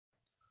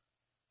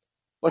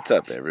What's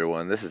up,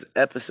 everyone? This is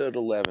episode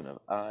 11 of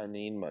I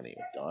Need Money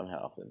with Don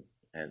Halpin,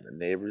 and the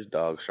neighbor's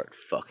dog start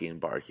fucking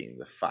barking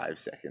the 5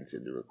 seconds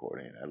into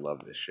recording. I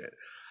love this shit.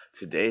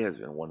 Today has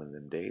been one of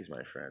them days,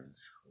 my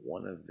friends.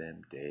 One of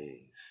them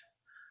days.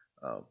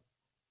 Um,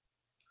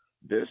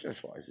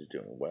 Business wise, is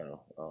doing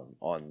well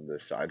on the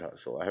side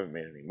hustle. I haven't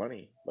made any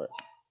money, but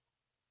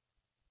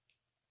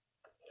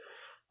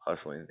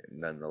hustling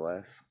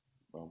nonetheless.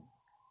 Um,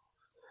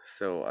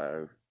 so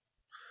I've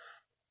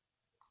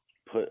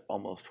put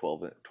almost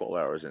 12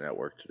 hours in at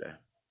work today.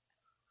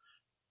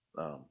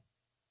 Um,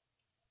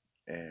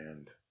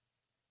 and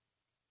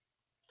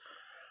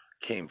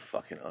came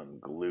fucking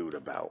unglued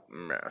about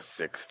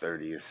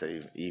 6:30 this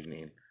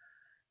evening,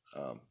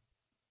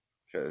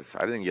 because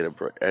I didn't get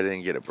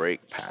a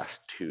break past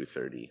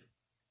 2:30,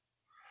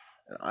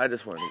 and I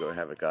just wanted to go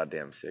have a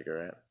goddamn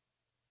cigarette.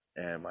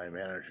 And my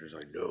manager's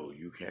like, "No,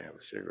 you can't have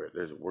a cigarette.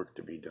 There's work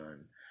to be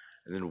done."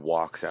 And then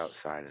walks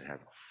outside and has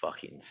a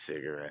fucking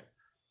cigarette.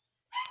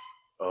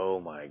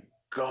 Oh my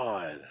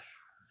god,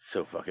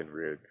 so fucking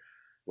rude.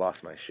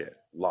 Lost my shit.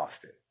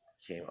 Lost it.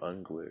 Came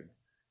unglued.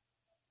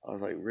 I was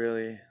like,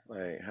 really?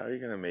 Like, how are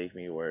you gonna make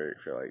me work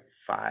for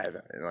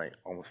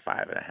almost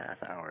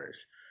 5.5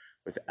 hours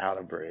without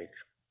a break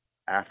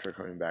after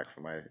coming back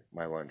from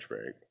my lunch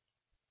break,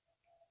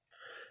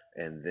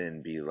 and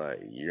then be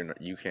like,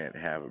 you can't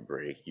have a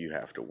break. You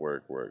have to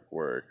work, work,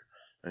 work,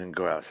 and then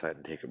go outside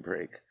and take a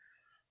break.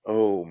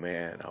 Oh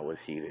man, I was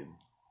heated.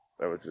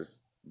 That was just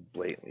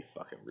blatantly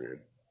fucking rude.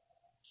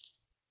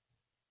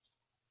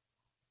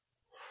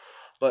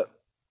 But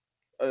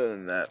other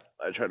than that,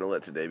 I try to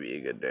let today be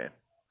a good day.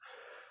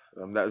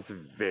 That was the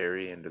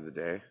very end of the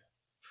day,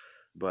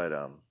 but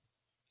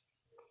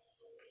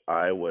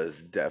I was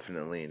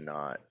definitely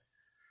not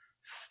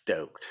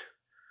stoked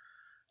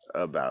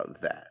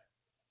about that.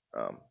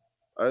 Um,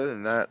 Other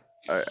than that,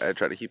 I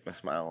try to keep my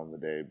smile on the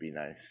day, be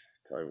nice,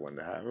 tell everyone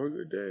to have a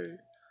good day,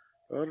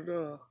 da da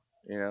da,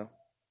 you know.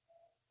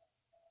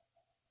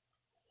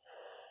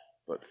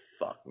 But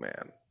fuck,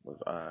 man,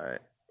 was I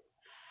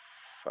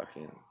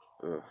fucking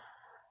ugh.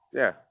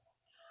 Yeah,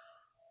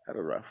 had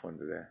a rough one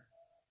today.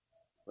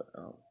 But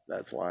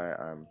that's why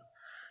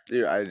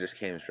dude. I just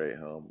came straight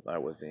home. I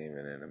wasn't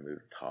even in a mood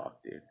to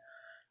talk, dude.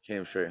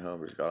 Came straight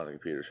home, just got on the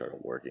computer,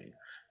 started working.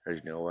 Because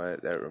you know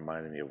what? That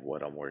reminded me of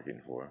what I'm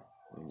working for.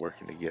 I'm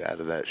working to get out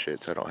of that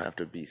shit so I don't have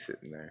to be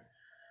sitting there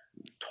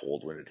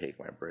told when to take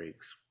my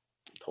breaks,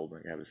 told when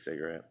I can have a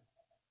cigarette.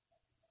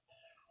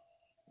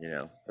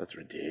 That's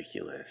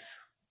ridiculous.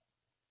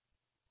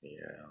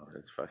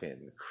 It's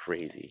fucking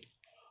crazy.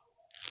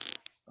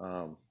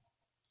 Um,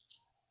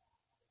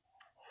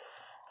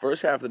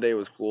 First half of the day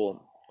was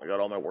cool. I got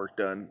all my work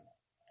done.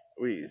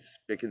 We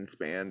spick and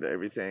spanned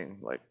everything,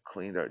 like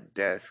cleaned our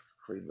desk,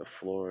 cleaned the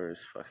floors,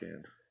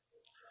 fucking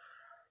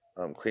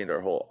cleaned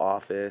our whole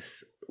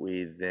office.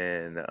 We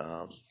then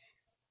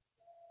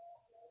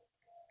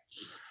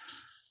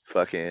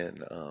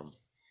fucking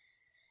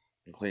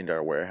cleaned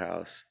our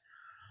warehouse,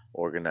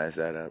 organized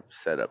that up,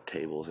 set up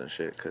tables and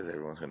shit because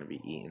everyone's gonna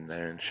be eating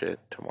there and shit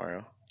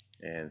tomorrow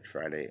and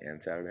Friday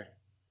and Saturday.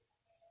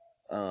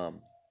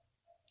 Um,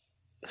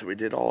 so we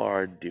did all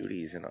our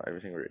duties and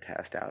everything we were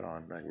tasked out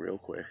on like real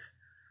quick,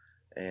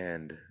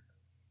 and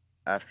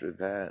after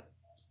that,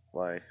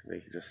 like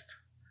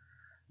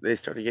they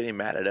started getting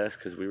mad at us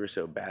because we were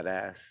so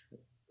badass.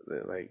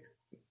 Like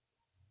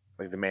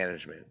the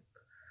management,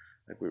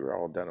 like we were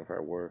all done with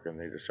our work, and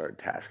they just started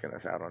tasking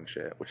us out on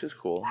shit, which is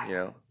cool.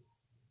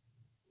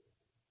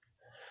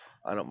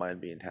 I don't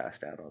mind being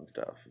tasked out on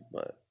stuff,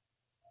 but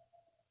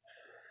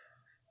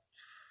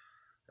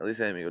at least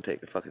I didn't go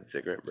take a fucking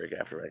cigarette break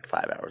after like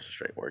 5 hours of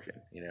straight working.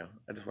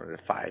 I just wanted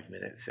a 5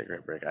 minute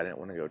cigarette break. I didn't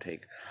want to go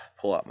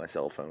pull out my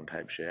cell phone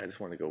type shit. I just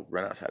wanted to go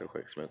run outside a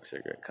quick, smoke a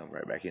cigarette, come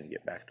right back in, and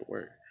get back to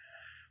work.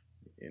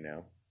 You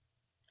know,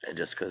 and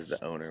just because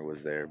the owner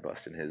was there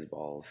busting his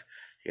balls,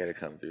 he had to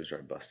come through and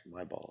start busting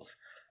my balls.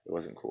 It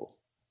wasn't cool.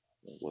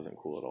 It wasn't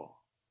cool at all.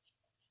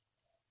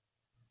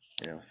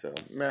 So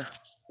meh,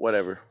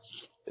 whatever.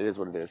 It is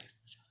what it is.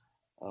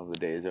 The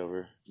day is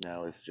over.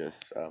 Now it's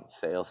just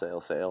sail,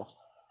 sail, sail,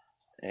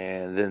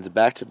 and then it's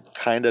back to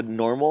kind of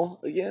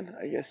normal again,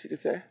 I guess you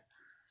could say.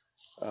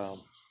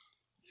 Um,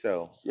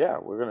 so yeah,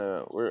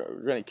 we're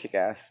gonna kick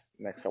ass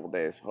next couple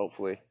days.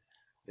 Hopefully,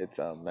 it's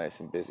nice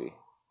and busy.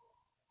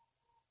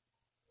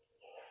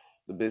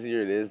 The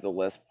busier it is, the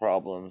less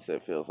problems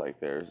it feels like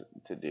there's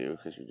to do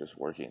because you're just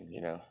working.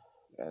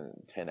 And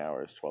 10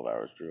 hours, 12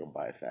 hours drew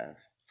by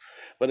fast.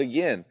 But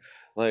again,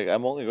 like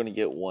I'm only going to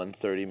get one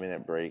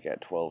 30-minute break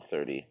at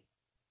 12:30,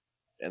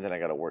 and then I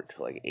got to work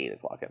till like 8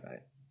 o'clock at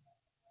night.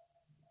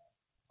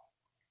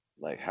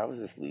 Like, how is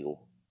this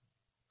legal?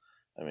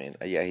 I mean,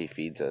 yeah, he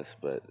feeds us,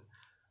 but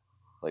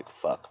like,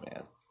 fuck,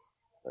 man,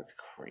 that's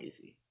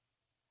crazy.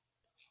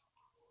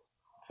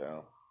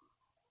 So,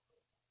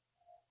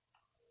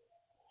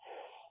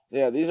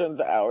 yeah, these are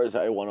the hours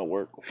I want to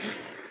work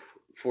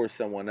for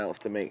someone else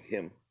to make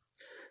him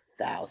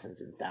thousands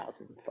and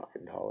thousands of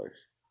fucking dollars.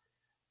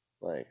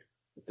 Like,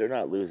 they're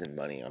not losing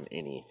money on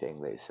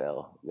anything they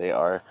sell. They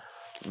are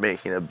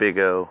making a big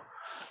O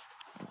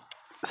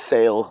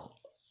sale.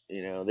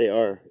 You know, they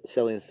are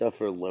selling stuff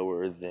for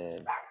lower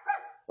than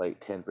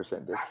like 10%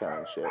 discount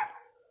and shit,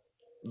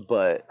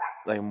 but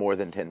like more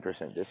than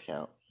 10%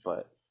 discount.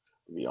 But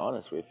to be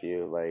honest with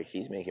you, like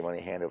he's making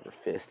money hand over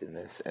fist in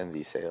this and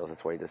these sales.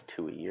 That's why he does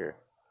 2 a year.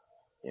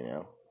 You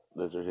know,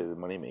 those are his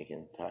money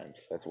making times.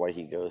 That's why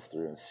he goes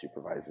through and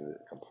supervises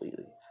it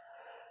completely.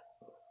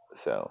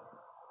 So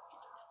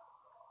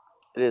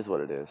it is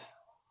what it is.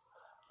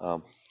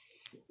 Um,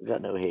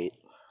 got no hate.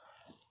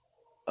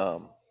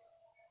 Um,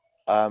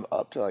 I'm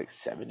up to like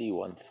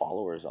 71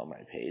 followers on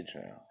my page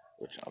now,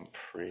 which I'm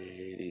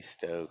pretty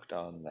stoked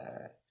on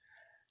that.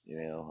 You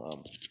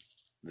know,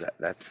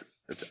 that's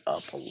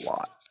up a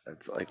lot.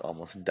 It's like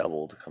almost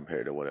doubled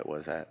compared to what it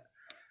was at.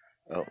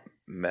 Oh,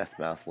 meth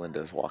mouth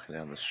Linda's walking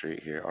down the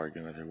street here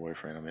arguing with her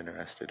boyfriend. I'm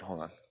interested.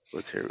 Hold on.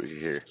 Let's hear what we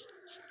hear.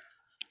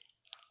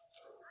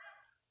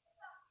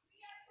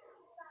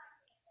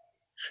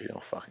 She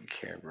don't fucking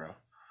care, bro.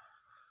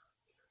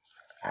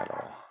 At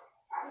all.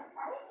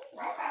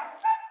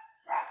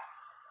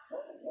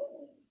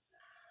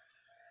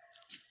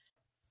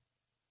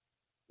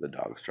 The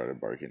dog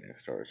started barking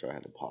next door, so I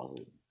had to pause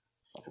it.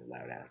 Fucking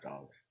loud ass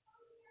dogs.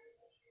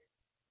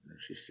 And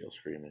she's still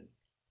screaming.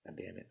 God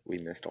damn it. We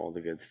missed all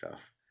the good stuff.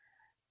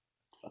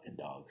 Fucking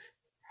dogs.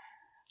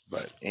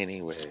 But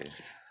anyways,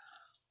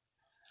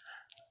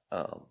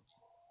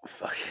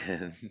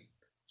 fucking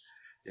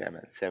yeah, I'm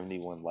at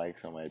 71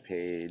 likes on my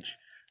page.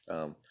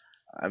 Um,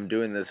 I'm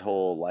doing this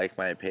whole like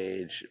my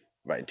page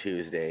by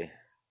Tuesday,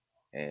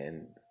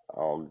 and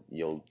I'll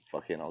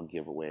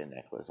give away a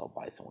necklace. I'll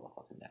buy someone a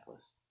fucking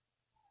necklace.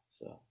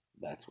 So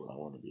that's what I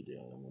want to be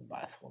doing. I'm gonna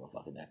buy someone a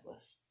fucking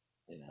necklace.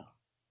 You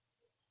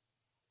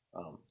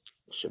know,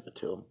 ship it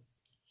to them.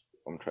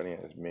 I'm trying to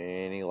get as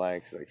many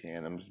likes as I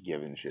can. I'm just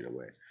giving shit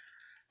away.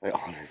 Like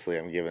honestly,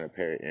 I'm giving a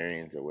pair of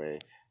earrings away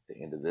at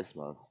the end of this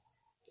month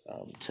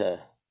to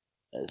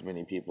as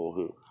many people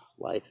who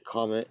like,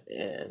 comment,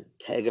 and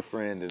tag a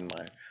friend in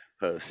my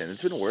post, and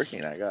it's been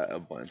working. I got a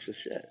bunch of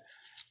shit,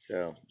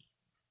 so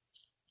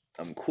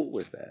I'm cool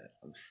with that.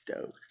 I'm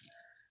stoked.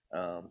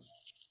 Um,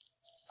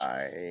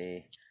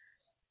 I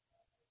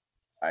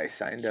I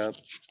signed up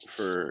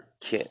for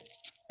Kit.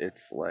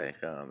 It's like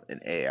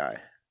an AI.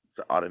 It's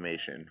an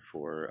automation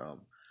for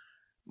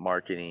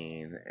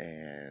marketing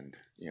and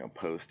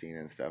posting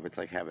and stuff. It's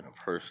like having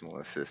a personal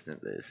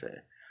assistant, they say,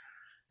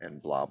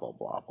 and blah blah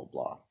blah blah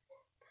blah.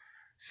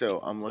 So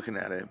I'm looking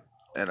at it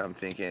and I'm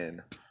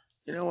thinking,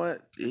 you know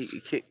what?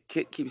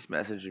 Kit keeps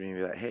messaging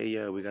me like, hey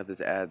yo, we got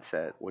this ad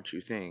set. What you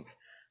think?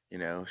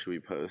 Should we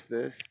post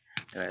this?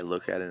 And I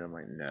look at it and I'm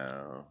like,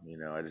 no.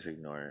 I just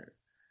ignore it.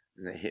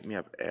 And they hit me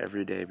up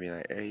every day, being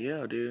like, hey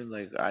yo, dude,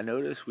 like I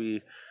noticed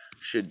we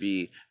should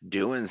be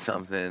doing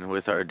something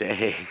with our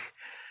day,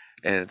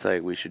 and it's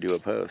like we should do a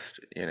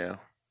post.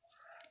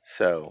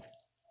 So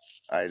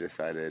I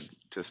decided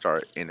to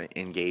start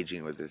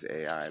engaging with this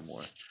AI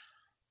more.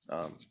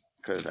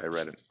 Because I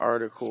read an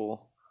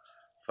article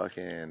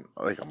fucking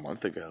like a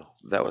month ago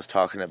that was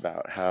talking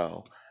about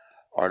how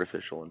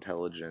artificial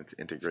intelligence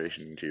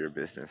integration into your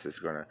business is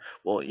gonna,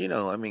 well,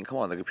 I mean, come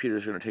on, the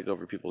computer's gonna take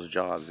over people's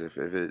jobs.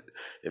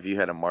 If you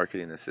had a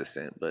marketing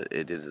assistant but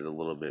it did it a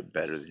little bit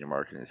better than your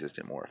marketing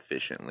assistant, more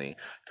efficiently,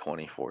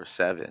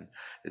 24/7,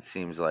 it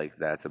seems like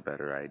that's a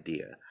better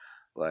idea.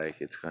 Like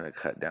it's gonna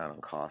cut down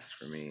on costs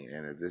for me,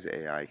 and if this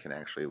AI can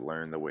actually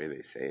learn the way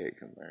they say it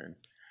can learn,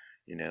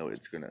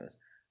 it's gonna,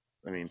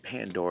 I mean,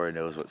 Pandora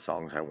knows what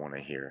songs I want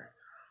to hear.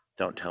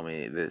 Don't tell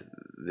me that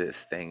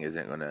this thing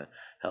isn't going to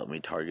help me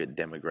target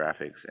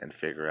demographics and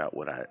figure out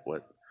what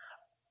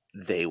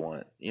they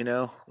want.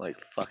 Like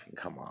fucking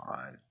come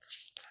on.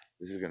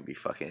 This is going to be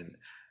fucking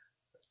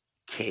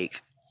cake.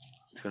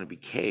 It's going to be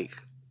cake.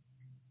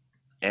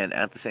 And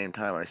at the same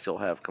time, I still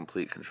have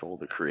complete control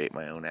to create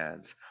my own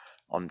ads.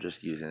 I'm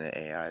just using the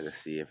AI to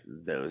see if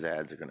those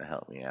ads are going to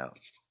help me out.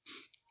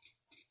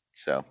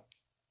 So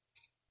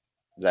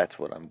that's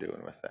what I'm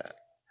doing with that.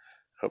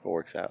 Hope it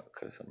works out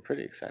because I'm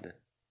pretty excited.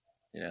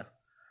 You know,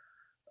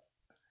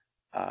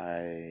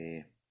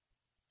 I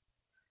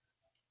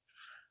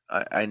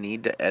I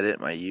need to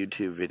edit my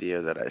YouTube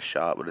video that I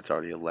shot, but it's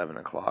already 11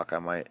 o'clock. I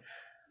might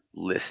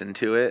listen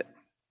to it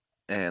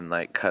and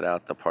like cut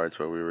out the parts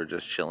where we were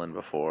just chilling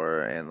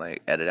before, and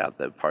like edit out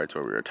the parts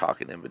where we were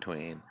talking in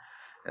between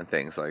and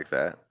things like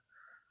that.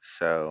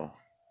 So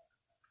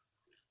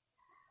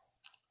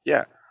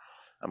yeah,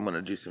 I'm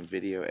gonna do some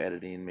video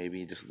editing,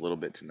 maybe just a little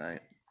bit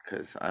tonight,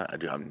 because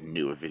I'm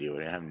new at video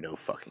and I have no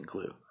fucking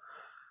clue.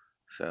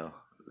 So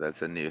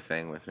that's a new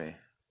thing with me.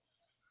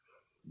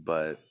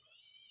 But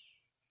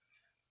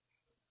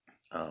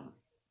um,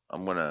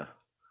 I'm gonna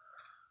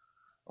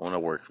I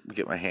want to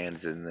get my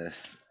hands in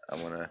this. I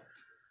want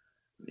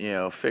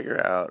to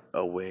figure out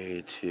a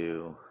way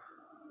to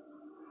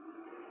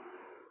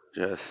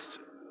just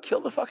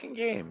kill the fucking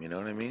game. You know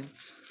what I mean?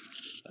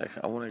 Like,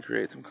 I want to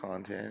create some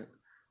content.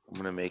 I'm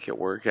gonna make it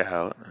work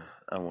out.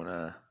 I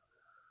wanna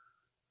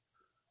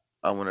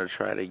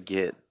try to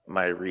get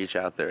my reach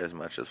out there as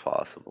much as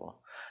possible.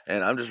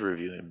 And I'm just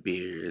reviewing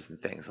beers and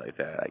things like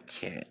that. I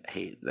can't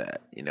hate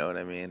that. You know what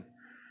I mean?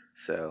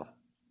 So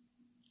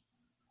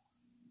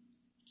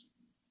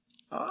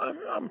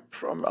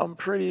I'm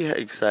pretty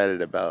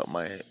excited about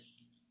my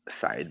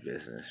side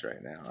business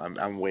right now.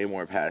 I'm way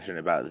more passionate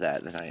about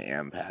that than I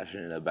am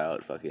passionate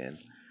about fucking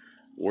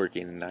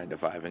working 9 to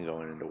 5 and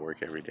going into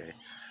work every day.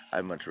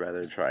 I'd much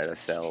rather try to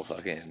sell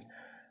fucking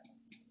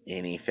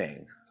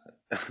anything,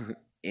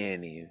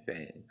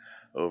 anything,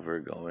 over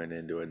going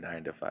into a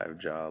 9 to 5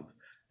 job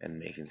and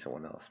making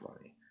someone else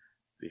money.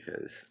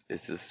 Because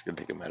it's just gonna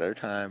take a matter of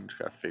time. Just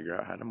gotta figure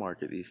out how to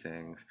market these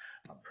things.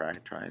 I'm trying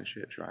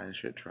shit,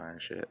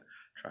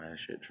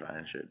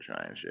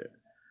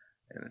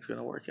 and it's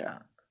gonna work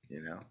out.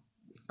 You know,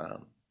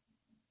 um,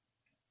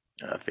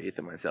 I have faith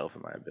in myself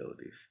and my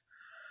abilities,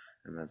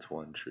 and that's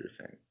one true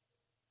thing.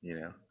 You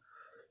know,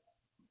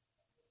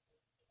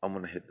 I'm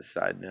gonna hit the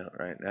side note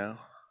right now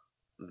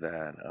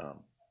that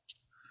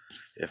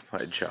if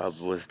my job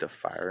was to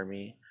fire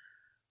me,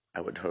 I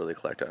would totally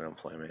collect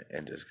unemployment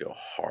and just go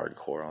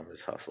hardcore on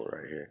this hustle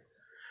right here.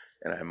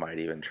 And I might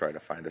even try to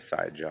find a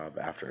side job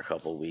after a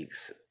couple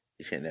weeks,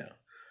 you know,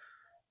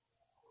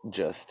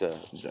 just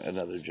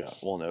another job.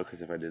 Well, no,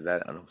 because if I did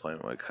that,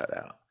 unemployment would cut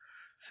out.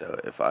 So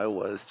if I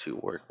was to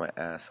work my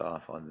ass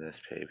off on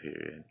this pay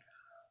period,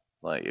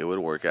 like it would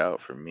work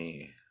out for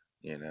me,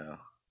 you know.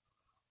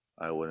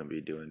 I wouldn't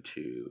be doing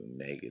too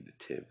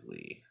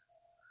negatively.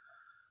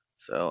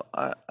 So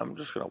I'm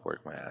just gonna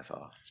work my ass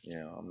off. You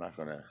know, I'm not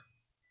gonna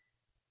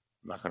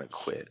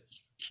quit.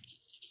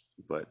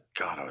 But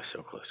God, I was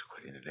so close to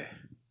quitting today.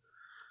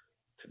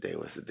 Today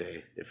was the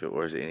day. If it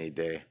was any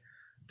day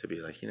to be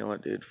like, you know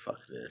what, dude,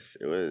 fuck this.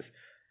 It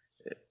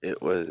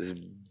was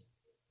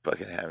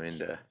fucking having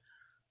to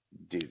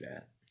do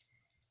that.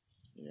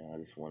 You know, I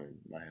just wanted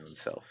my own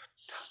self,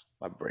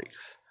 my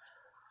breaks.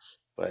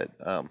 But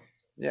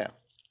yeah,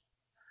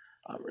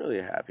 I'm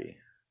really happy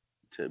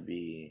to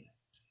be,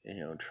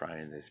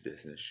 trying this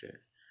business shit.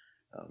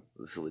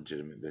 This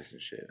legitimate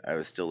business shit. I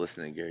was still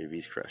listening to Gary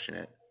Vee's Crushing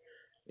It.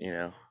 You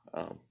know,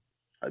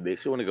 I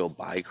basically want to go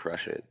buy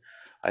Crush It.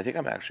 I think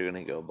I'm actually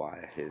gonna go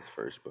buy his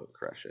first book,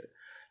 Crush It.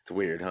 It's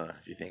weird, huh?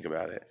 If you think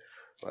about it,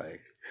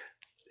 like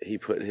he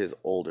put his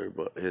older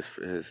book,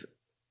 his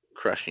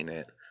Crushing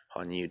It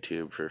on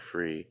YouTube for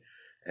free,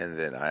 and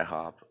then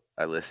I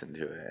listen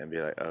to it and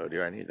be like, oh,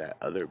 do I need that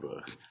other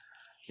book?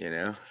 You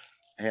know,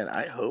 and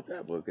I hope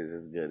that book is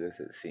as good as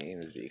it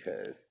seems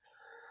because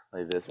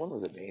like this one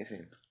was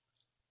amazing.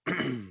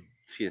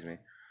 Excuse me.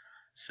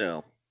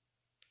 So,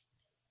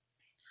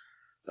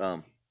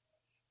 um,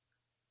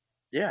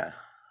 yeah,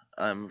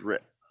 I'm re-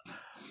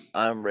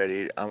 I'm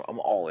ready. I'm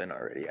all in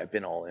already. I've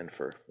been all in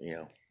for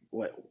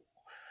what?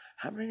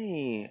 How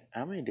many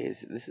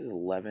days? This is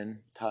 11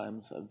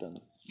 times I've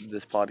done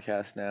this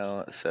podcast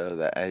now, so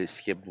that I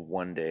skipped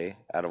one day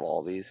out of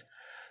all these.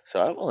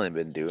 So I've only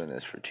been doing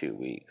this for 2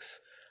 weeks,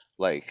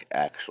 like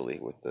actually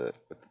with the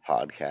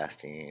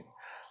podcasting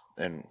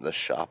and the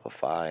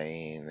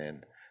Shopifying,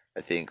 and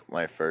I think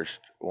my first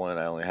one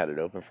I only had it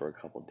open for a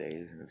couple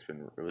days, and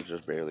it was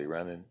just barely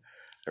running.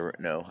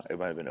 No, it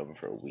might have been open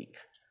for a week.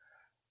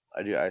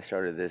 I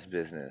started this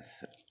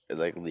business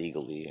like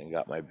legally and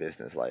got my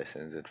business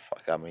license and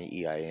got my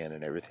EIN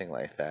and everything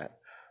like that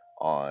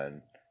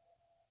on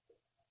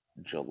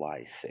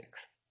July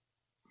 6th.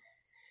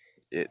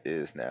 It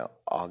is now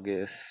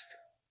August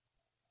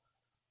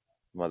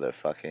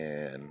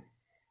motherfucking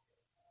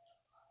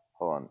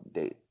hold on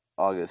date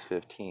August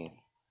 15th,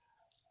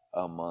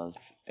 a month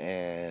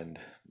and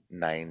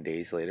 9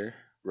 days later,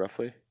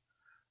 roughly.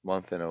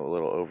 Month and a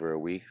little over a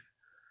week,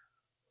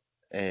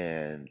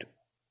 and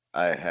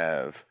I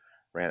have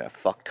ran a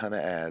fuck ton of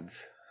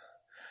ads.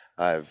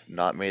 I've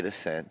not made a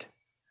cent.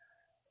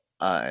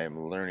 I'm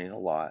learning a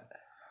lot,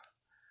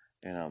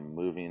 and I'm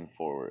moving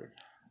forward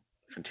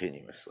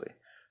continually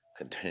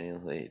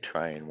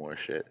trying more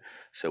shit.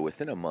 So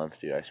within a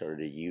month, dude, I started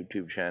a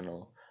YouTube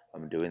channel.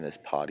 I'm doing this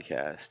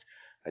podcast.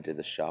 I did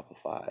the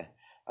Shopify.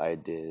 I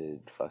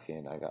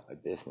got my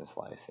business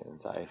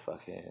license.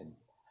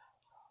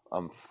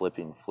 I'm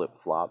flipping flip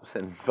flops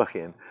and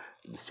fucking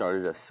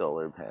started a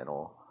solar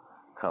panel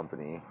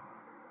company.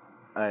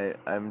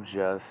 I'm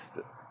just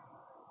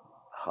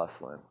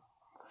hustling.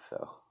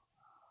 So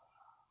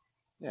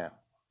yeah,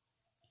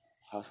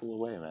 hustle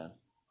away, man.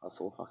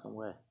 Hustle fucking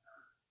away.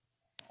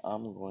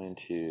 I'm going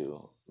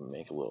to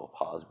make a little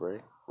pause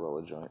break, roll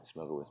a joint,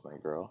 smoke it with my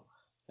girl,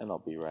 and I'll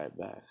be right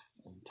back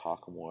and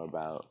talk more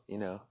about,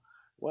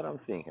 what I'm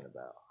thinking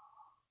about.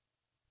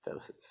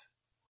 Doses.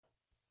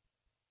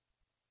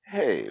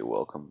 Hey,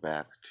 welcome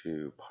back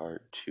to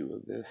part 2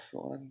 of this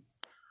one.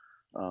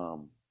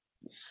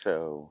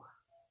 So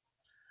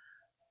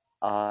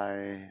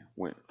I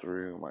went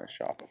through my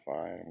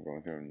Shopify. I'm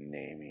going through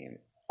naming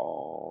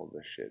all the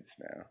shits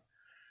now.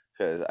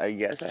 Because I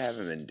guess I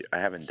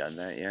haven't done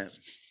that yet,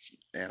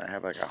 and I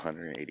have like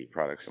 180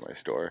 products in my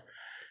store,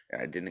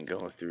 and I didn't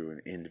go through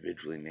and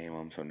individually name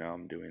them, so now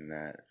I'm doing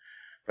that.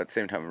 But at the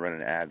same time, I'm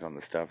running ads on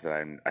the stuff that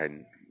I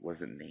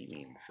wasn't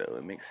naming, so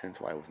it makes sense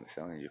why I wasn't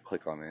selling. You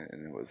click on it,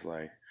 and it was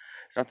like,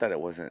 it's not that it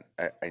wasn't.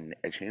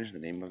 I changed the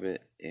name of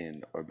it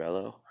in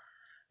Orbello,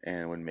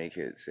 and would make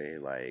it say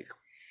like,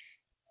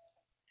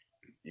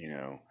 you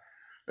know,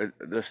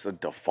 just the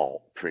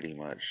default pretty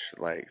much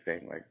like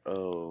thing, like,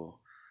 oh,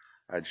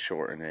 I'd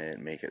shorten it,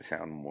 make it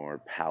sound more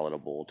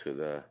palatable to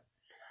the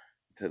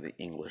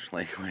English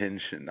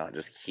language and not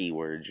just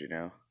keywords.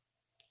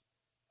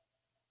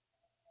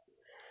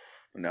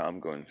 But now I'm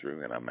going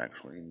through and I'm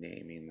actually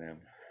naming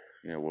them,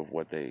 with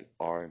what they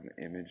are in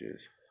the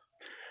images.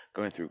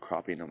 Going through,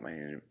 cropping up my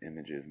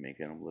images,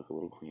 making them look a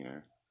little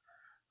cleaner.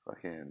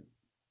 Fucking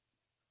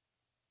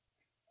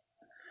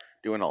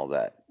doing all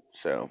that.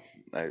 So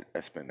I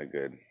spend a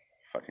good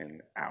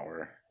fucking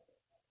hour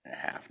and a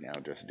half now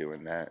just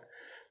doing that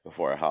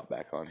before I hop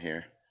back on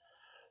here.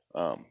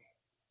 Um,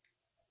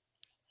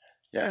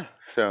 yeah,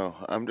 so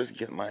I'm just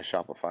getting my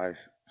Shopify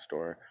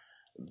store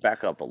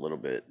back up a little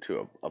bit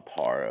to a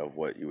par of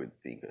what you would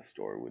think a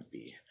store would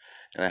be.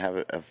 And I have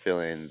a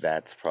feeling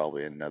that's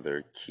probably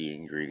another key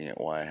ingredient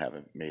why I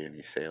haven't made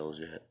any sales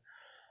yet,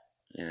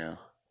 you know?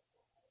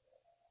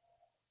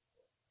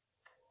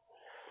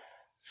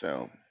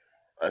 So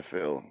I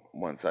feel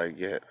once I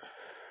get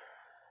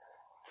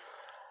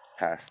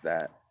past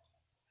that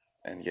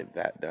and get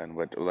that done,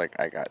 but like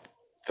I got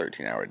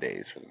 13-hour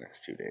days for the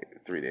next 2 days,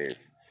 3 days.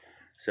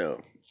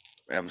 So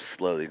I'm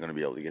slowly going to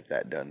be able to get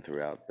that done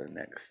throughout the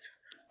next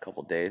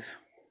couple days.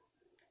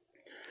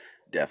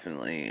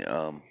 Definitely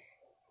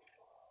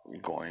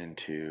going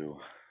to,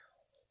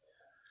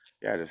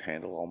 yeah, just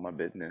handle all my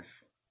business.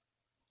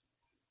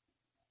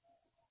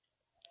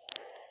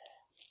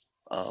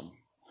 Um,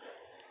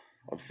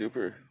 I'm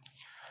super,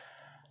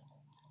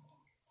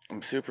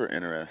 I'm super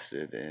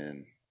interested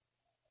in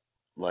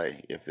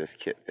like if this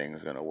kit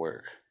thing's gonna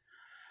work.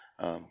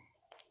 Um,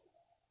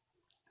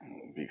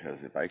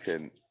 because if I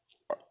can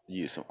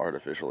use some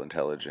artificial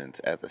intelligence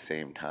at the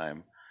same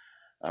time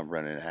I'm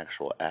running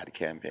actual ad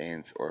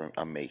campaigns or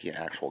I'm making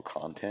actual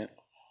content.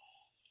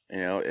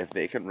 If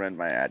they can run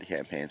my ad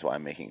campaigns while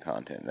I'm making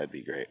content, that'd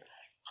be great.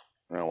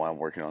 While I'm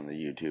working on the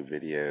YouTube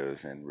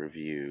videos and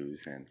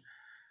reviews and,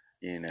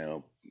 you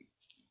know,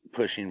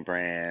 pushing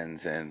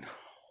brands and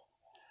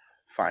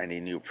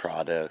finding new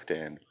product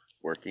and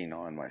working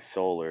on my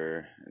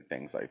solar and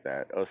things like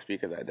that. Oh,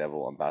 speak of that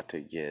devil, I'm about to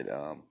get,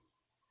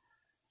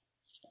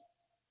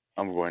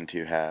 I'm going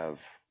to have,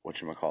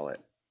 whatchamacallit,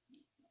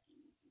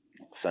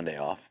 Sunday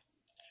off.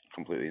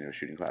 Completely no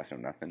shooting class, no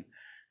nothing.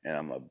 And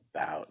I'm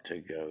about to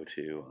go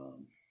to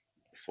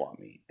swap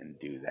meet and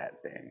do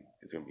that thing.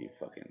 It's gonna be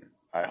fucking.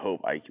 I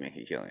hope I can make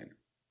a killing.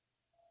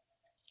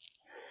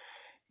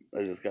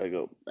 I just gotta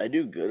go. I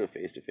do good at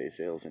face-to-face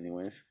sales,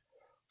 anyways.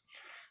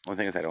 One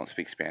thing is I don't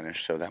speak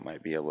Spanish, so that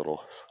might be a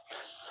little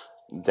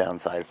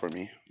downside for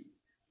me.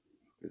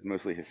 It's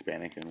mostly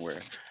Hispanic, and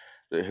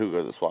who go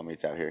to the swap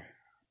meets out here.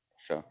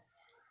 So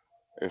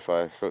if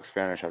I spoke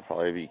Spanish, I'd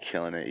probably be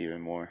killing it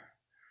even more.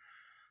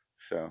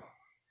 So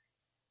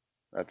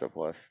that's a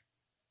plus.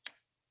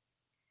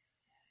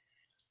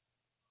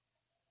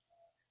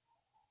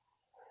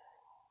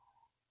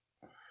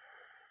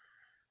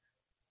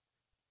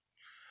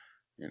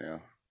 You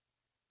know.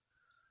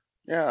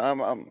 Yeah,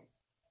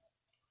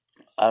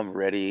 I'm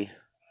ready.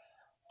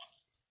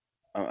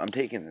 I'm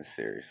taking this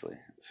seriously,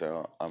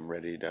 so I'm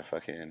ready to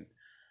fucking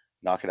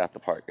knock it out the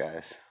park,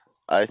 guys.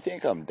 I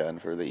think I'm done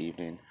for the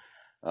evening.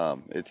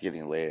 It's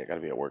getting late. I gotta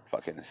be at work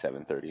fucking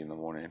 7:30 in the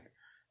morning.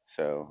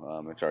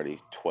 So it's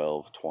already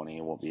 12:20.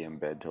 I won't be in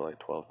bed till like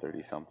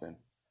 12:30 something.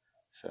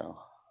 So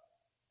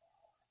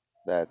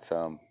that's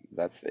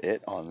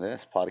it on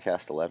this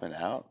podcast 11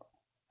 out.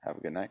 Have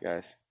a good night,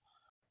 guys.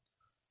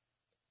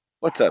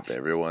 What's up,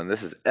 everyone?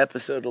 This is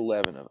episode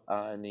 11 of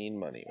I Need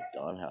Money with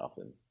Don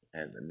Halpin.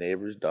 And the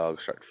neighbor's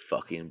dogs start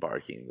fucking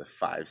barking the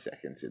 5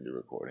 seconds into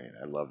recording.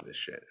 I love this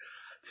shit.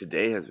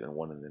 Today has been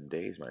one of them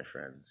days, my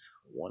friends.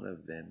 One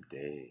of them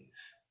days.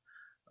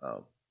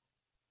 Um,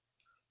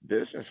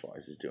 Business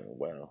wise is doing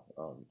well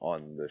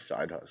on the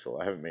side hustle.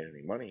 I haven't made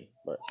any money,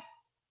 but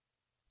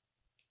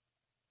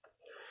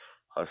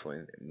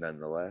hustling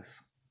nonetheless.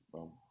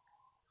 Um,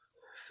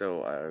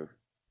 so I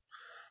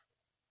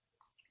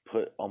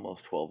put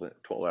almost 12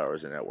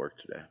 hours in at work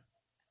today.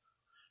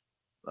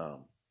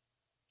 Um,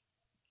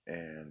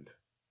 and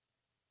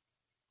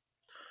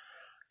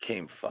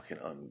came fucking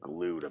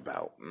unglued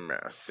about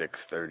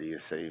 6:30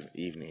 this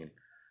evening.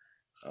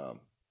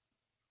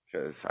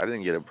 Because I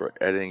didn't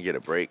get a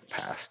break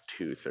past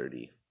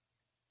 2:30,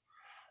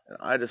 and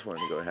I just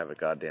wanted to go have a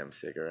goddamn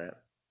cigarette.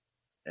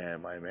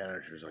 And my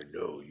manager's like,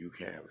 "No, you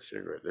can't have a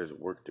cigarette. There's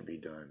work to be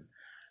done."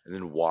 And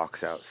then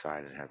walks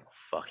outside and has a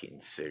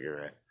fucking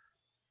cigarette.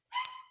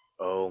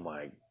 Oh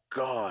my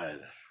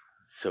god,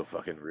 so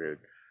fucking rude.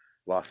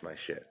 Lost my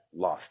shit.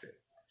 Lost it.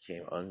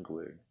 Came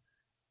unglued.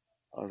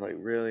 I was like,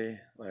 really?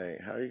 Like,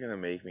 how are you gonna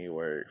make me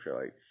work for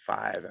like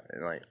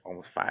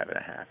almost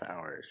 5.5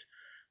 hours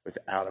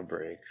without a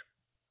break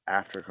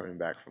after coming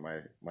back from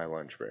my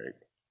lunch break?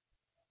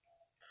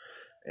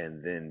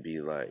 and then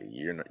be like,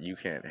 you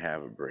can't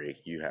have a break.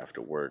 You have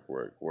to work,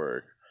 work,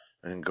 work,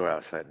 and then go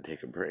outside and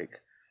take a break.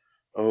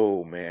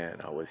 Oh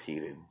man, I was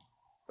heated.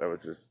 That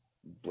was just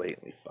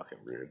blatantly fucking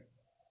rude.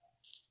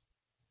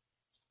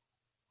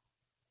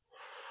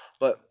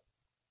 But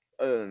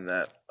other than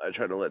that, I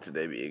try to let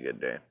today be a good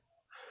day.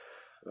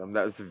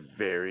 That was the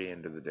very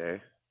end of the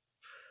day,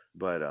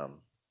 but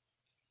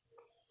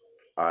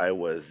I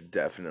was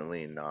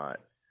definitely not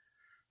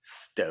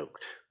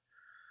stoked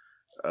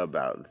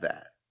about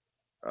that.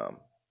 Um,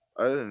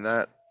 Other than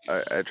that,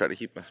 I try to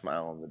keep my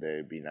smile on the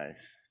day, be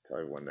nice, tell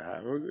everyone to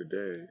have a good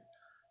day,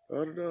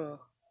 da da da,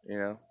 you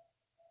know.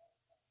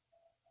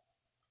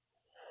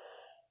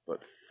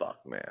 But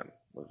fuck, man,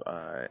 was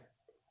I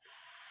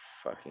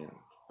fucking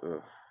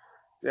ugh.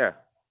 Yeah,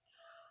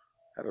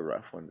 had a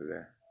rough one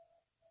today.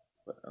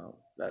 But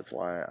that's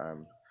why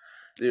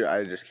dude.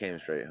 I just came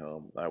straight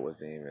home. I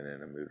wasn't even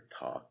in a mood to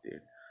talk,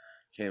 dude.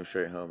 Came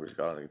straight home, just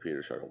got on the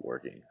computer, started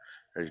working.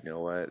 Because you know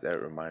what?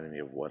 That reminded me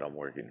of what I'm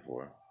working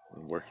for.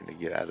 I'm working to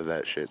get out of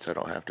that shit so I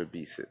don't have to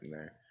be sitting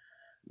there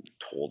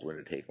told when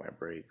to take my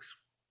breaks,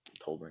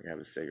 told when I can have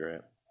a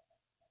cigarette.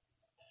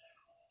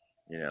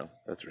 You know,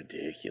 that's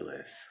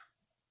ridiculous.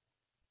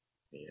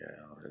 You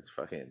know, it's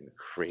fucking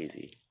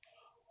crazy.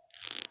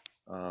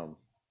 Um,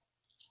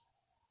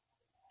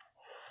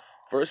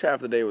 First half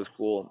of the day was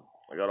cool.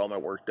 I got all my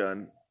work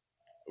done.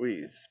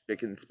 We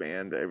spick and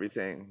spanned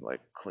everything,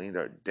 like cleaned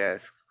our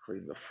desk,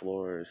 cleaned the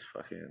floors,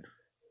 fucking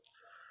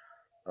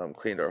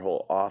cleaned our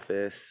whole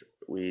office.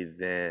 We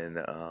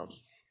then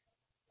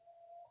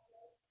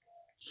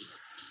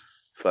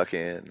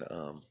fucking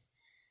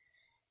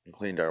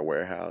cleaned our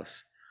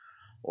warehouse,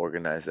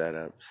 organized that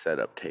up, set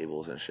up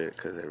tables and shit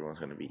because everyone's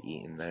gonna be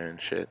eating there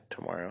and shit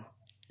tomorrow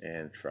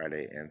and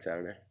Friday and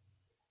Saturday.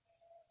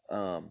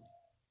 Um,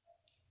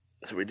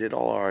 so we did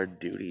all our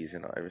duties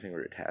and everything we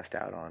were tasked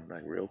out on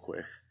like real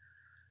quick,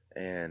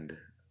 and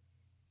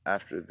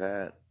after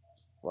that,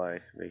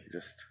 like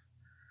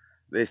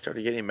they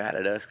started getting mad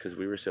at us because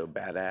we were so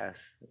badass.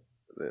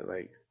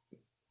 Like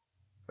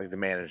the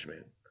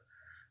management,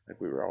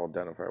 like we were all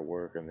done with our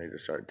work, and they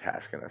just started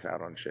tasking us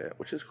out on shit,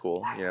 which is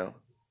cool, you know.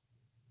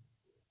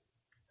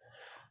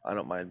 I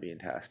don't mind being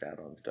tasked out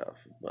on stuff,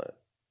 but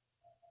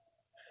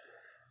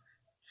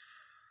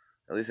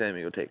at least I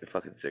didn't go take a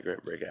fucking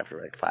cigarette break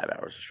after like 5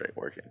 hours of straight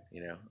working.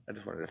 You know, I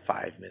just wanted a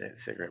 5 minute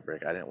cigarette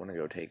break. I didn't want to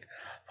go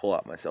pull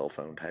out my cell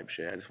phone type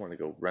shit. I just wanted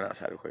to go run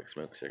outside a quick,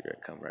 smoke a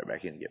cigarette, come right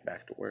back in, and get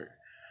back to work.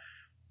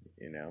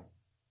 You know,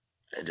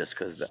 and just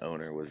because the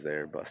owner was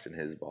there busting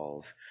his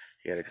balls,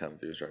 he had to come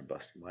through and start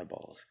busting my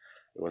balls.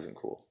 It wasn't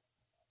cool.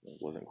 It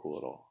wasn't cool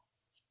at all.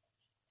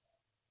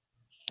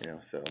 You know,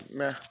 so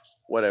meh,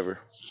 whatever.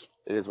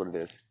 It is what it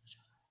is.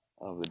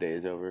 The day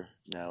is over.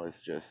 Now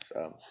it's just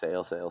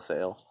sail, sail,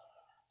 sail,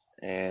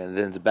 and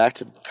then it's back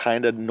to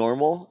kind of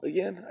normal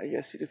again, I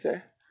guess you could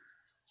say.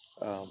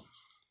 Um,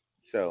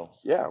 so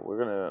yeah,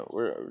 we're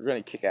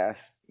gonna kick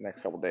ass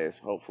next couple days.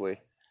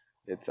 Hopefully,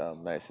 it's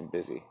nice and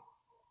busy.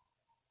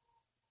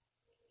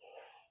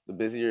 The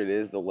busier it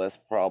is, the less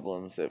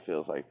problems it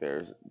feels like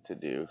there's to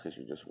do because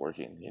you're just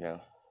working, you know.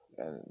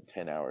 And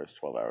 10 hours,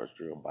 12 hours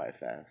drew them by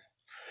fast.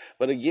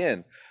 But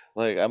again,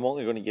 like I'm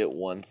only going to get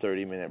one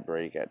 30-minute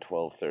break at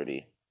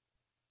 12:30,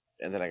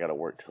 and then I got to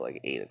work till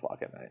like 8 o'clock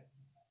at night.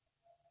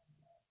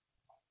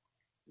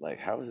 Like,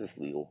 how is this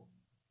legal?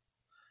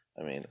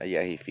 I mean,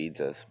 yeah, he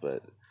feeds us,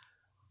 but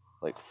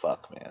like,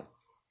 fuck, man,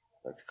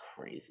 that's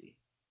crazy.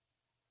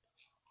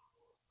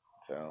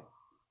 So,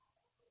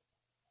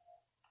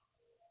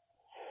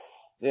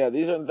 yeah,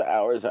 these are the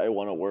hours I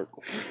want to work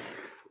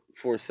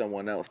for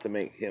someone else to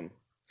make him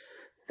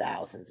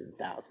thousands and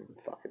thousands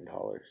of fucking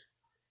dollars.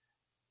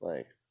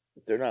 Like,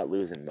 they're not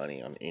losing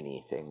money on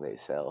anything they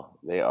sell.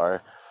 They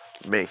are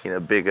making a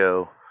big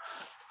O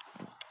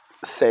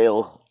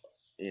sale.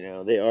 You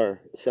know, they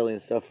are selling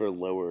stuff for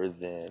lower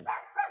than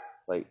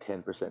like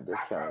 10%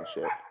 discount and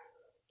shit.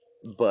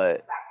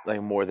 But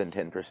like more than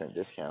 10%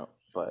 discount.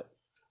 But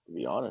to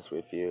be honest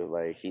with you,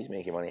 like he's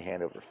making money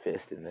hand over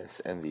fist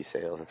in these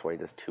sales. That's why he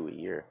does two a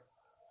year.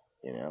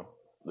 You know,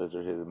 those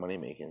are his money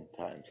making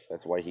times.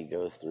 That's why he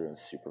goes through and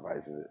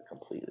supervises it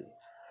completely.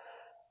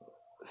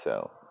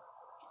 So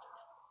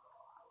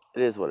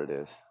it is what it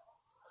is.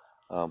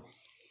 Um,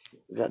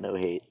 got no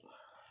hate.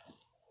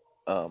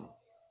 Um,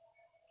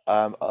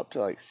 I'm up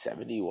to like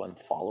 71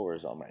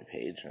 followers on my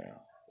page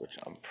now, which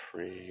I'm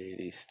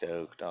pretty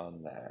stoked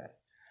on that.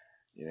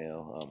 You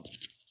know,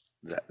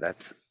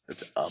 that's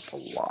up a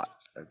lot.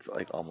 It's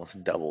like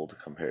almost doubled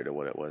compared to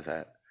what it was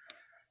at.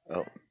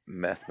 Oh,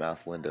 meth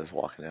mouth Linda's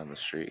walking down the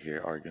street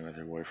here arguing with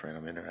her boyfriend.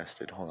 I'm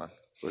interested. Hold on.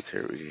 Let's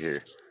hear what we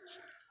hear.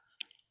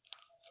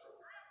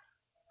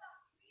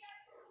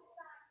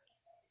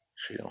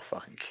 She don't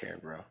fucking care,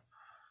 bro.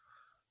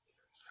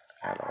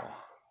 At all.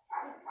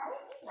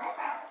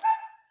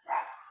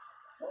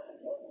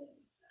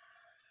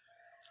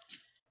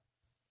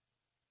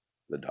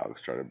 The dog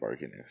started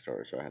barking next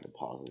door, so I had to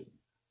pause it.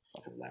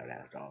 Fucking loud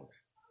ass dogs.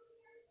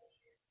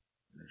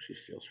 And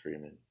she's still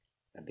screaming.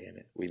 God damn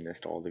it. We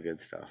missed all the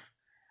good stuff.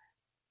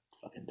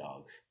 Fucking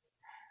dogs.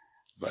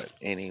 But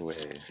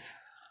anyways,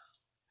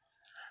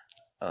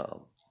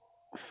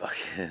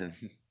 fucking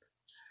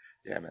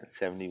yeah, I'm at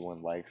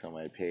 71 likes on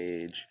my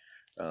page.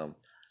 Um,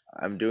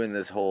 I'm doing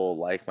this whole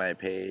like my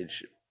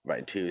page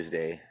by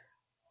Tuesday,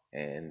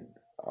 and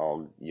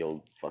I'll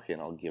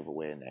give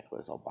away a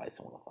necklace. I'll buy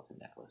someone a fucking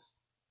necklace.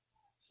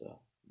 So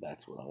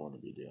that's what I want to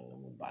be doing.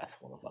 I'm gonna buy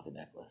someone a fucking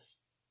necklace.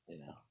 You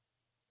know,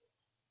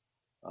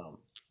 um,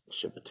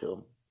 ship it to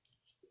them.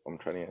 I'm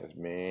trying to get as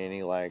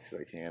many likes as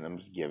I can. I'm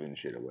just giving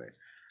shit away.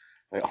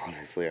 Like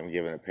honestly, I'm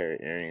giving a pair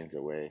of earrings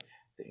away at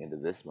the end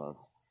of this month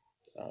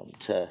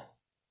to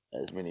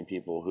as many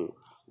people who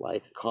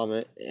like,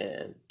 comment,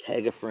 and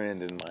tag a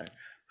friend in my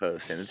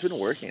post, and it's been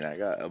working. I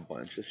got a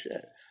bunch of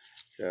shit,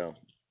 so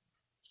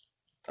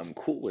I'm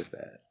cool with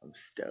that. I'm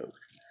stoked.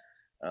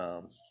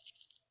 Um,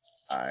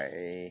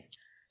 I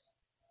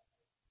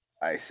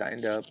I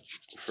signed up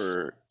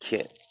for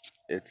Kit.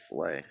 It's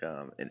like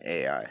an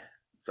AI.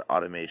 It's an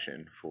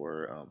automation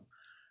for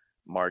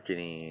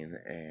marketing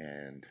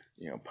and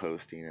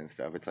posting and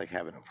stuff. It's like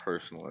having a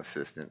personal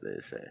assistant, they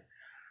say,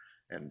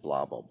 and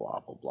blah blah blah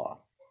blah blah.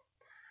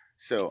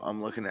 So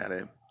I'm looking at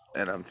it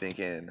and I'm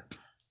thinking,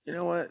 you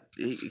know what?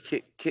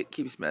 Kit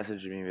keeps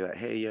messaging me like,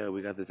 hey yo,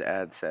 we got this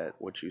ad set.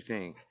 What you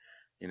think?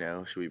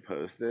 Should we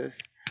post this?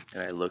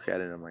 And I look at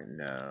it and I'm like,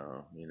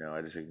 no.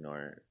 I just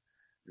ignore it.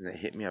 And they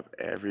hit me up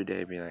every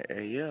day, being like,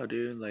 hey yo,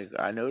 dude, like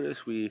I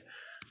noticed we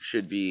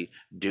should be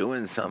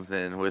doing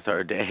something with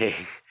our day,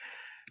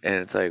 and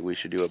it's like we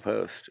should do a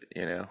post.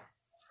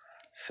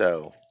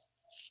 So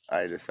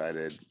I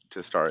decided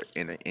to start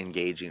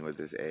engaging with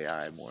this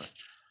AI more.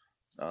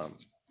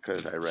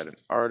 Because I read an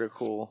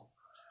article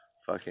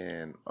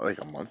fucking like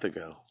a month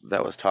ago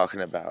that was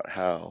talking about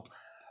how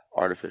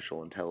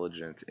artificial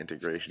intelligence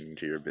integration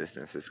into your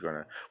business is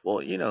gonna, well,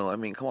 I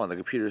mean, come on, the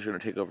computer's gonna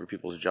take over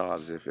people's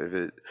jobs.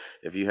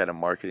 If you had a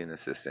marketing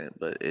assistant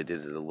but it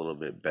did it a little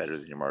bit better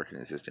than your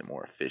marketing assistant,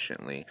 more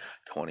efficiently,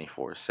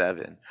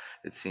 24/7,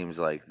 it seems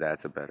like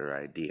that's a better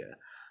idea.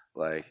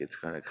 Like it's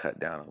gonna cut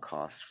down on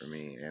costs for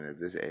me, and if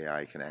this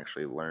AI can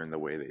actually learn the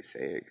way they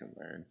say it can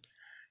learn,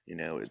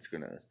 it's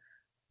gonna,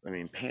 I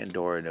mean,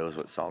 Pandora knows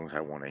what songs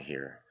I want to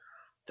hear.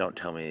 Don't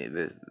tell me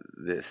that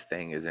this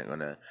thing isn't going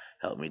to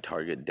help me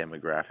target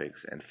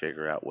demographics and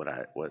figure out what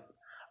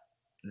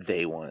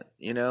they want.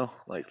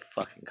 Like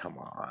fucking come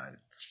on.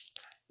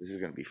 This is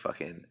going to be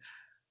fucking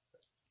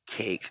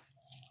cake.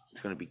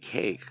 It's going to be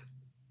cake.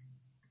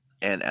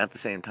 And at the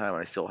same time,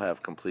 I still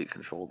have complete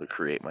control to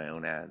create my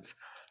own ads.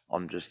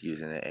 I'm just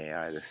using the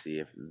AI to see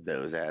if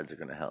those ads are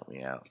going to help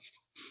me out.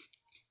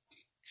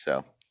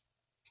 So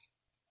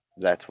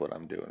that's what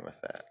I'm doing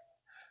with that.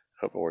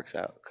 Hope it works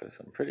out because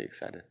I'm pretty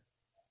excited.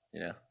 You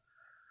know,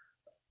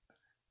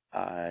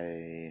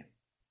 I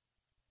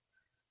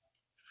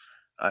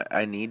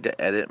I need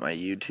to edit my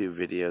YouTube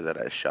video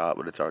that I shot,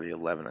 but it's already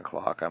 11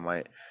 o'clock. I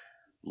might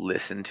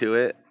listen to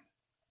it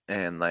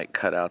and like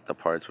cut out the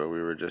parts where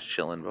we were just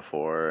chilling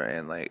before,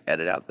 and like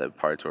edit out the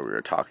parts where we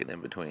were talking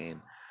in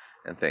between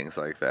and things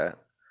like that.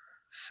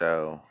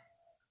 So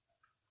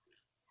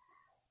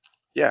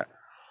yeah,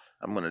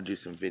 I'm gonna do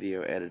some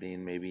video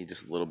editing, maybe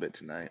just a little bit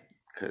tonight,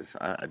 because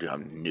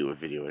I'm new at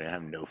video editing. I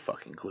have no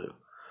fucking clue.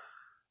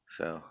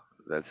 So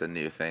that's a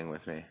new thing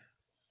with me.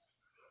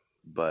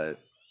 But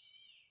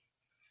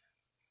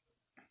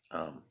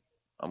um,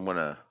 I'm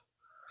gonna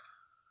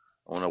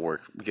I want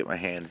to get my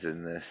hands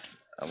in this.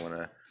 I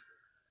want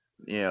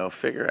to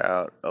figure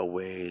out a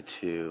way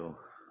to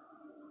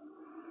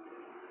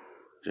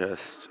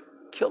just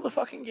kill the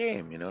fucking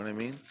game. You know what I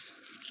mean?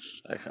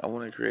 Like, I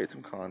want to create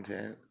some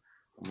content.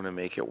 I'm gonna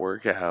make it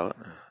work out.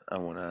 I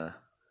wanna,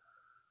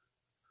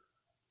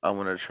 I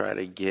wanna try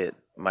to get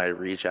my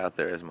reach out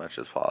there as much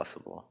as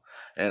possible.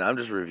 And I'm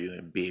just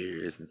reviewing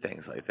beers and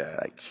things like that.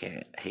 I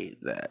can't hate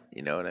that.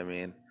 You know what I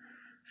mean?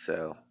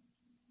 So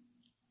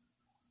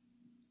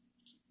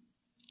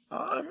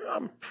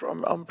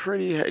I'm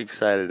pretty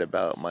excited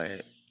about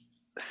my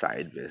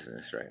side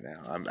business right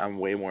now. I'm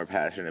way more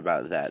passionate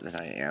about that than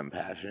I am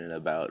passionate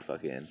about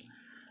fucking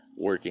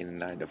working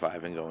 9 to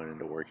 5 and going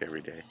into work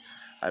every day.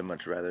 I'd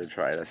much rather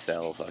try to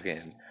sell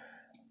fucking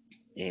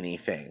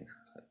anything,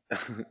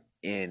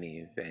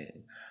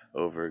 anything,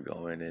 over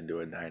going into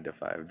a 9 to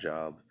 5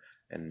 job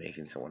and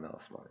making someone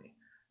else money.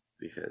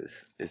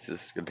 Because it's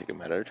just gonna take a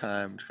matter of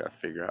time. Just gotta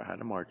figure out how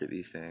to market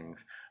these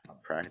things. I'm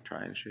trying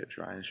shit,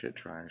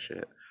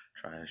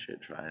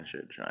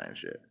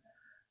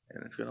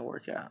 and it's gonna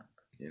work out.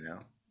 You know.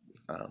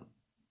 Um,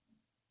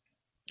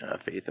 I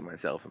have faith in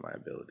myself and my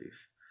abilities,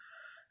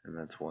 and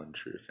that's one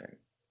true thing.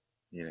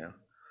 You know,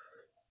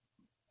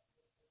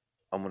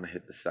 I'm gonna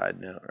hit the side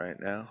note right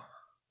now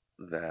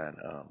that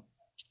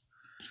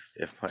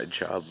if my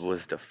job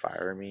was to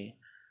fire me,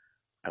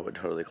 I would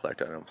totally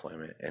collect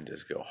unemployment and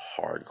just go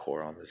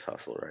hardcore on this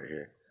hustle right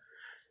here.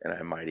 And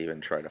I might even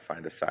try to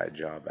find a side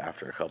job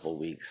after a couple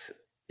weeks,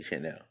 you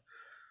know,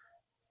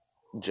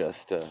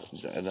 just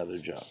another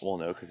job. Well,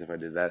 no, because if I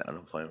did that,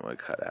 unemployment would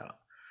cut out.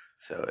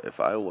 So if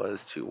I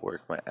was to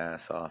work my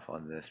ass off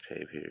on this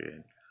pay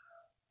period,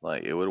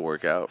 Like, it would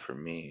work out for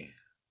me,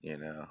 you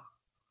know.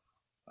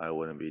 I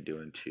wouldn't be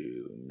doing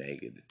too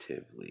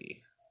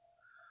negatively.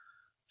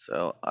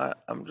 So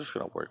I'm just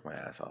gonna work my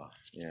ass off.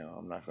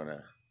 I'm not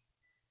gonna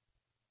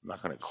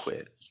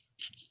quit.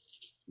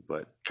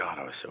 But God,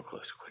 I was so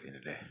close to quitting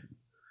today.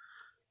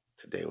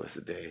 Today was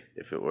the day.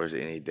 If it was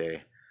any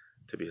day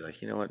to be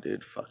like, you know what,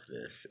 dude, fuck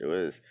this. It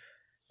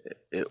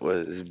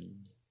was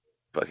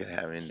fucking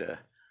having to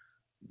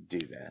do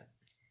that.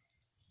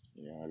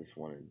 I just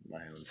wanted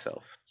my own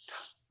self,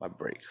 my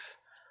breaks.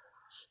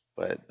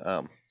 But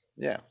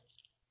yeah,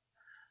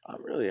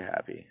 I'm really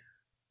happy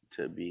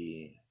to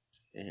be,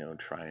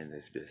 trying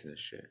this business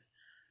shit.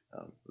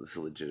 This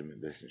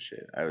legitimate business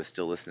shit. I was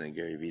still listening to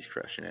Gary Vee's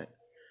Crushing It.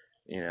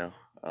 You know,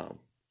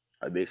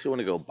 I basically want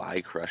to go buy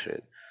Crush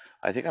It.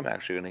 I think I'm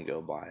actually gonna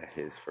go buy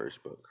his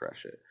first book,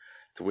 Crush It.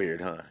 It's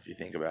weird, huh? If you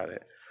think about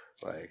it,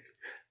 like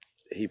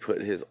he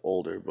put his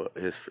older book,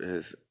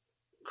 his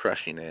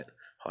Crushing It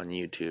on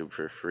YouTube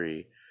for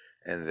free,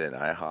 and then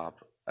I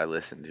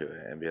listen to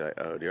it and be like,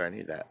 oh, do I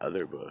need that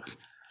other book?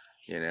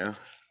 You know,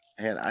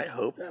 and I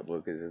hope that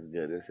book is as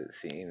good as it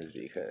seems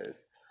because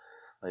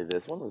like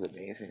this one was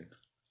amazing.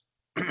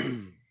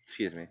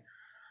 Excuse me.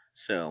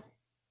 So,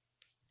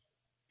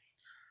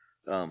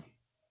 um,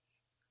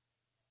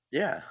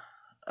 yeah,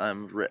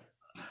 I'm re-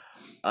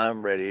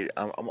 I'm ready.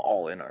 I'm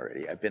all in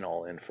already. I've been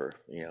all in for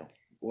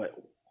what?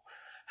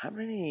 How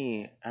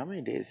many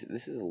days?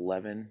 This is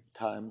 11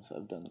 times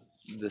I've done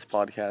this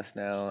podcast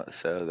now.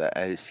 So that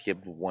I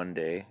skipped one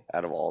day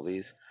out of all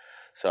these.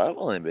 So I've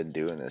only been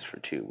doing this for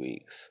 2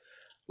 weeks.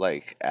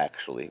 Like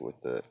actually with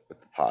the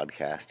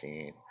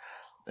podcasting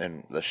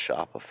and the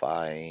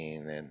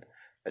Shopifying, and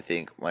I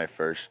think my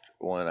first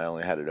one I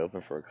only had it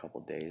open for a couple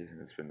days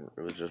and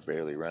it was just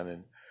barely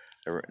running.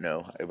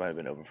 No, it might have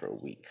been open for a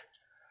week.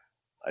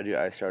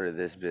 I started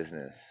this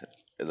business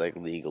like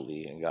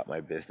legally and got my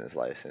business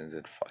license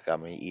and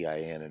got my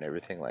EIN and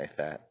everything like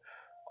that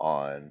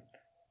on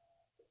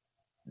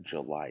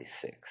July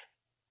 6th.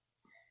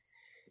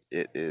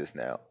 It is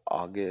now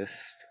August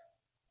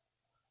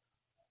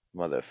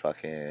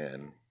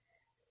motherfucking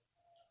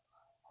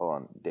hold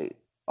on date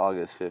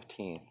August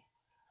 15th,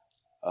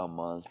 a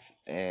month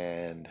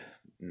and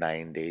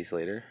 9 days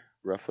later,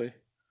 roughly.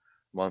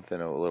 Month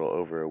and a little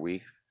over a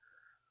week,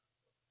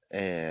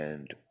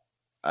 and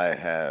I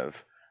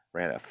have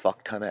ran a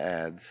fuck ton of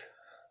ads.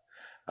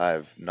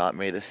 I've not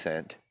made a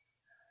cent.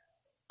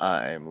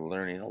 I'm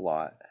learning a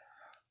lot,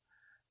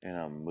 and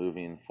I'm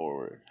moving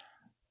forward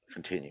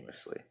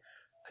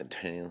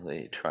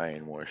continually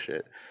trying more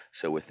shit.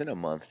 So within a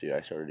month, dude, I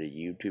started a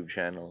YouTube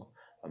channel.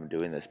 I'm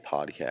doing this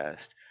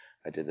podcast.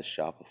 I did the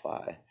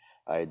Shopify.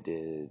 I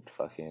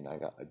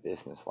got my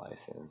business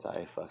license.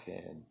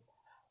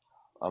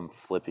 I'm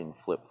flipping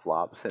flip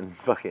flops and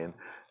fucking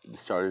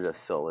started a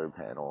solar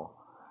panel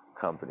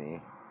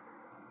company.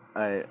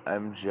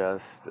 I'm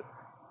just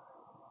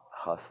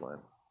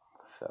hustling.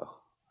 So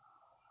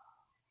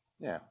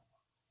yeah,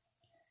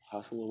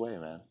 hustle away,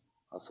 man.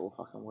 Hustle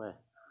fucking away.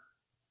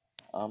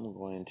 I'm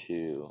going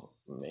to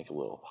make a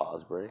little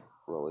pause break,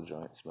 roll a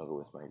joint, smoke it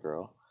with my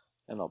girl,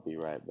 and I'll be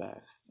right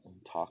back and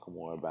talk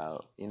more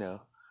about,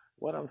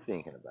 what I'm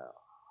thinking about.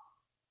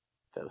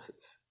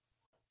 Doses.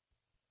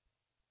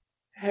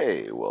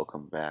 Hey,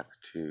 welcome back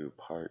to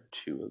part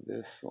 2 of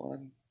this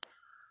one.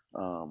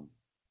 Um,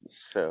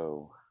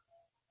 so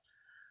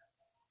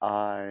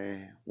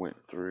I went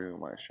through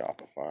my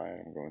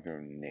Shopify. I'm going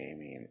through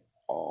naming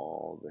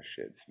all the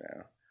shits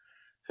now.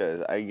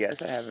 Because I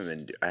guess I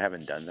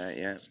haven't done that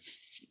yet,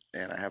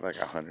 and I have like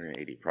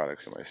 180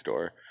 products in my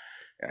store,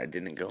 and I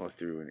didn't go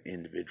through and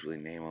individually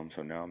name them,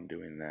 so now I'm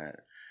doing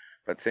that.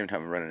 But at the same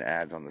time, I'm running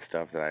ads on the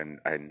stuff that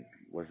I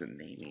wasn't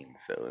naming,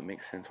 so it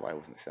makes sense why I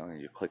wasn't selling.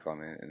 You click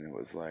on it, and it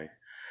was like,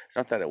 it's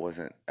not that it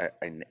wasn't. I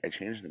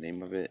changed the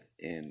name of it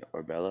in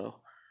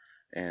Orbello,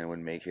 and would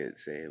make it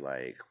say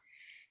like,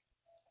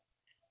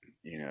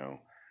 you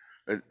know,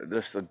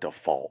 just the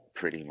default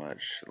pretty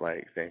much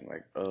like thing,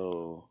 like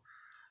oh.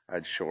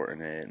 I'd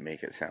shorten it and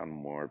make it sound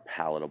more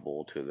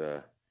palatable to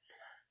the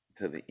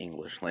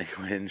English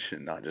language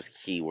and not just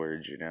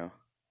keywords.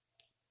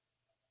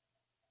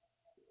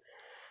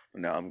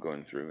 But now I'm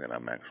going through and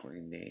I'm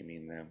actually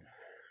naming them,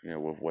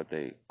 with what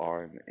they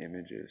are in the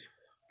images.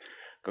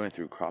 Going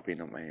through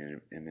cropping up my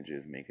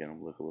images, making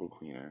them look a little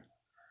cleaner.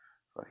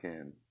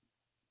 Fucking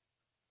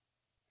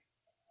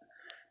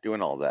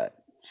doing all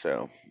that.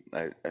 So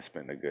I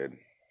spend a good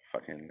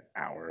fucking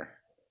hour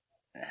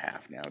and a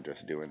half now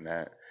just doing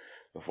that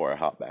before I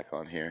hop back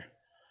on here.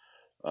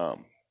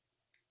 Um,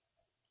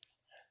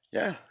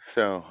 Yeah,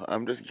 so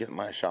I'm just getting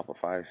my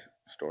Shopify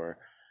store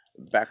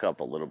back up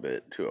a little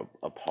bit to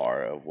a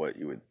par of what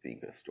you would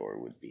think a store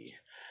would be.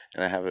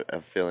 And I have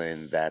a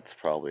feeling that's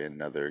probably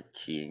another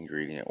key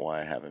ingredient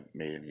why I haven't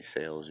made any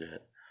sales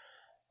yet,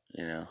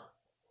 you know?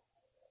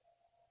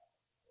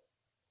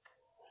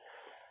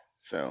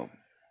 So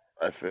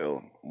I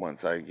feel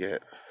once I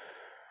get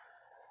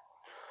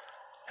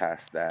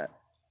past that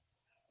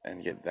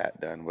and get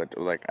that done, but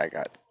like I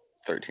got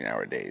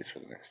 13-hour days for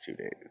the next 2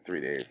 days,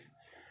 3 days.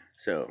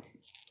 So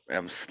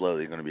I'm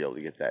slowly going to be able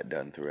to get that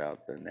done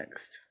throughout the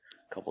next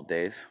couple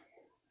days.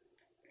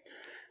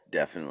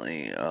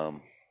 Definitely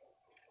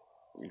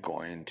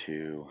going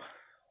to,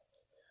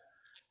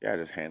 yeah,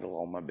 just handle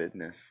all my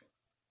business.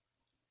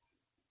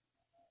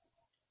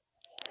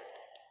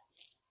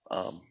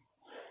 Um,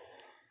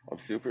 I'm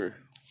super,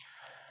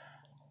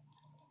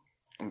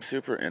 I'm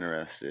super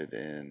interested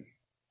in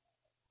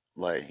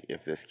like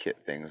if this kit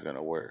thing's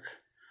gonna work.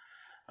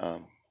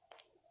 Um,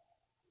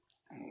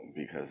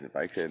 because if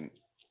I can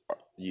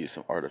use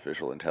some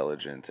artificial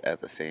intelligence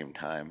at the same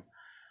time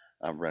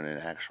I'm running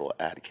actual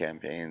ad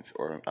campaigns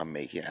or I'm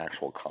making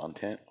actual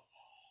content.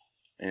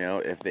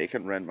 If they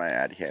can run my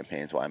ad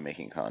campaigns while I'm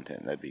making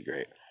content, that'd be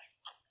great.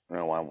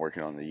 While I'm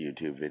working on the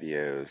YouTube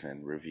videos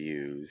and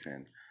reviews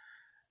and,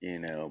 you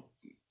know,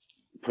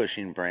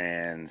 pushing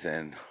brands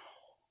and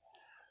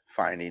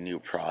finding new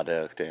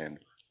product and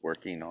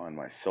working on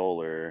my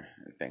solar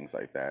and things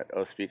like that.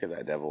 Oh, speak of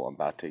that devil, I'm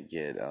about to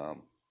get,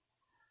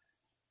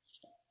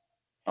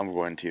 I'm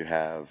going to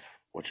have,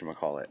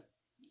 whatchamacallit,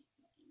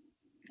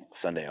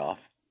 Sunday off.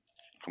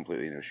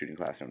 Completely no shooting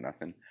class, no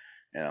nothing.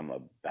 And I'm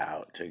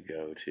about to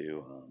go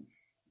to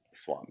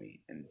swap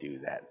meet and do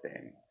that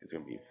thing. It's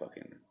gonna be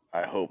fucking.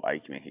 I hope I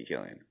can make a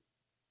killing.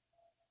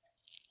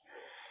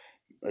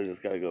 I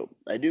just gotta go.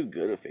 I do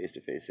good at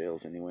face-to-face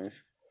sales, anyways.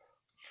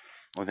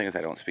 One thing is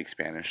I don't speak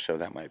Spanish, so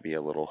that might be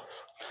a little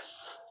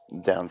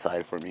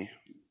downside for me.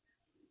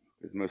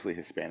 It's mostly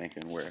Hispanic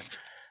and where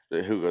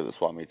who goes to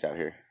swap meets out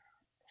here.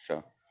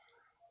 So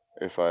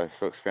if I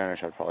spoke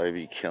Spanish, I'd probably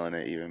be killing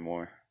it even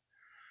more.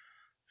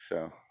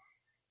 So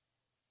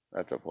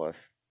that's a plus.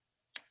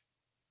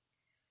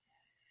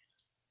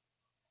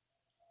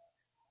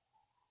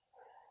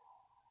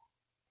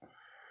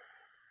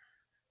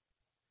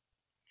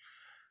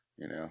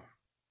 You know.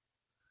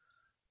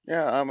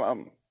 Yeah,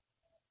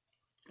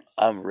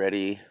 I'm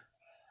ready.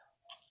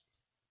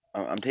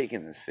 I'm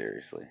taking this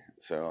seriously,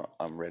 so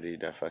I'm ready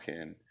to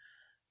fucking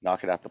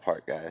knock it out the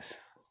park, guys.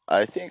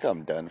 I think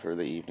I'm done for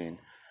the evening.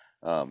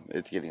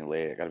 It's getting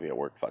late. I gotta be at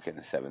work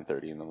fucking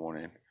 7:30 in the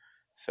morning.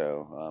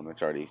 So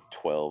it's already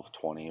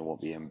 12:20.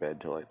 Won't be in bed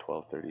till like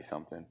 12:30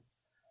 something.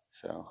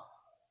 So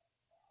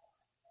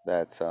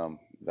that's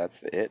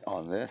it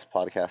on this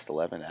podcast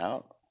 11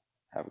 out.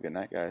 Have a good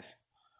night, guys.